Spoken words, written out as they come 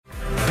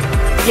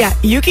Yeah,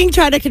 you can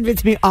try to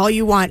convince me all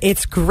you want.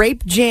 It's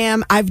grape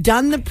jam. I've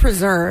done the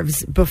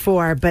preserves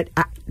before, but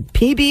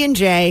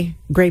PB&J,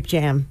 grape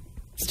jam.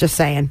 Just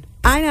saying.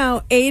 I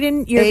know.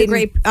 Aiden, you're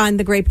on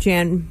the grape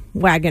jam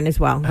wagon as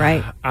well,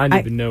 right? I don't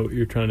even know what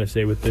you're trying to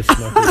say with this.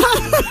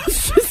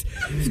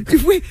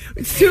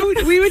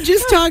 We were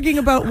just talking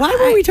about, why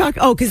were we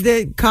talking? Oh, because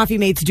the Coffee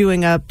Mate's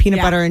doing a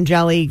peanut butter and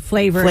jelly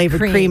flavored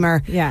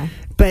creamer. Yeah.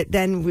 But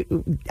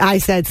then I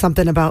said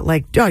something about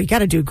you got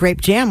to do grape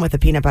jam with a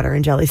peanut butter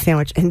and jelly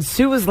sandwich. And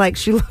Sue was like,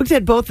 she looked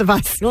at both of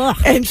us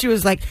and she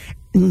was like,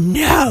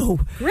 no.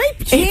 Grape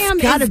jam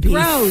it's gotta is be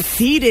gross.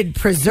 Seeded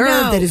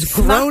preserve that is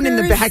grown in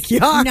the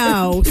backyard.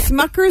 No,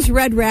 Smuckers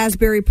Red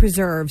Raspberry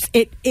Preserves.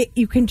 It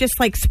you can just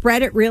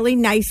spread it really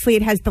nicely.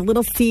 It has the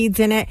little seeds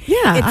in it.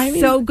 Yeah, it's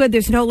so good.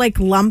 There's no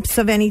lumps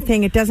of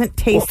anything. It doesn't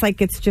taste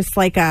like it's just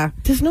like a.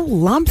 There's no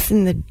lumps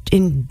in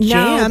jam.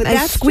 No,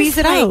 that's squeeze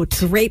it out.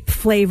 Grape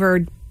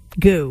flavored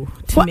goo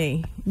to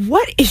me.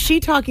 What is she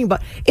talking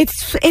about?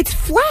 It's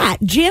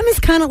flat. Jam is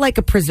kind of like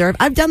a preserve.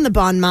 I've done the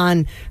Bon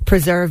Mon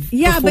preserve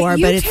before,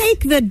 but you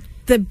take the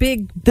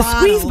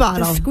squeeze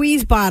bottle. The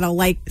squeeze bottle,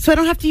 so I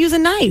don't have to use a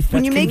knife. That's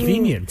when you make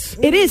convenience.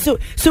 It is.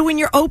 So when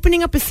you're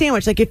opening up a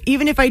sandwich,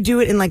 even if I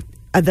do it in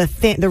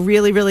the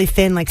really, really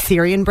thin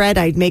Syrian bread,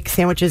 I make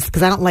sandwiches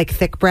because I don't like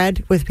thick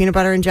bread with peanut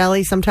butter and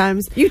jelly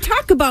sometimes. You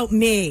talk about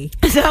me.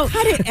 So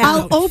cut it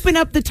out. I'll open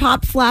up the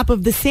top flap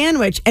of the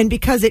sandwich, and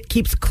because it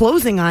keeps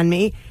closing on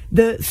me,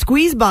 the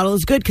squeeze bottle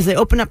is good because I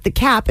open up the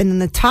cap, and then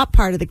the top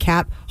part of the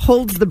cap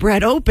holds the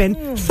bread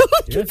open so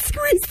I can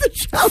squeeze the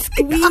jelly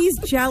Squeeze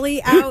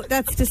jelly out?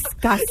 That's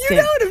disgusting. You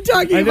know what I'm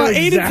talking about.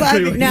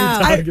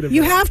 Exactly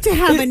You have to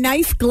have a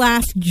nice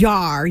glass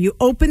jar. You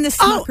open the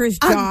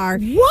Smuckers jar,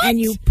 and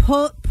you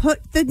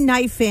put the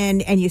knife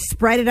in, and you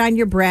spread it on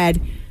your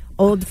bread.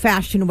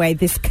 Old-fashioned way,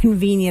 this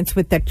convenience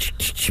with the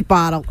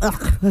bottle.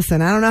 Ugh.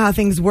 Listen, I don't know how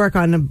things work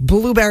on the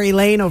Blueberry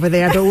Lane over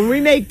there, but when we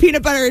make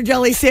peanut butter and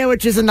jelly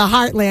sandwiches in the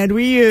heartland,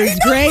 we use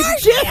grape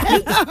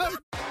jam.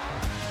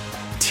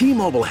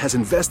 T-Mobile has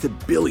invested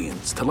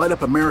billions to light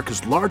up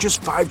America's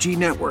largest 5G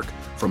network,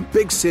 from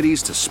big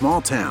cities to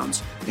small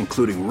towns,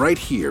 including right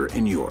here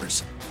in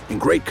yours. And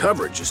great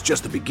coverage is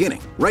just the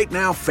beginning. Right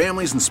now,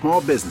 families and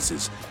small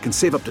businesses can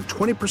save up to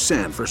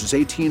 20% versus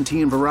AT&T and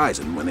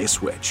Verizon when they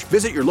switch.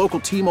 Visit your local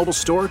T-Mobile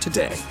store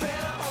today.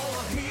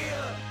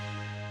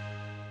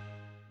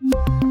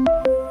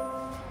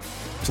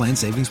 Plan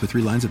savings with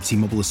 3 lines of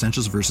T-Mobile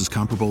Essentials versus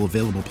comparable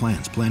available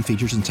plans. Plan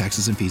features and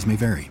taxes and fees may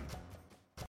vary.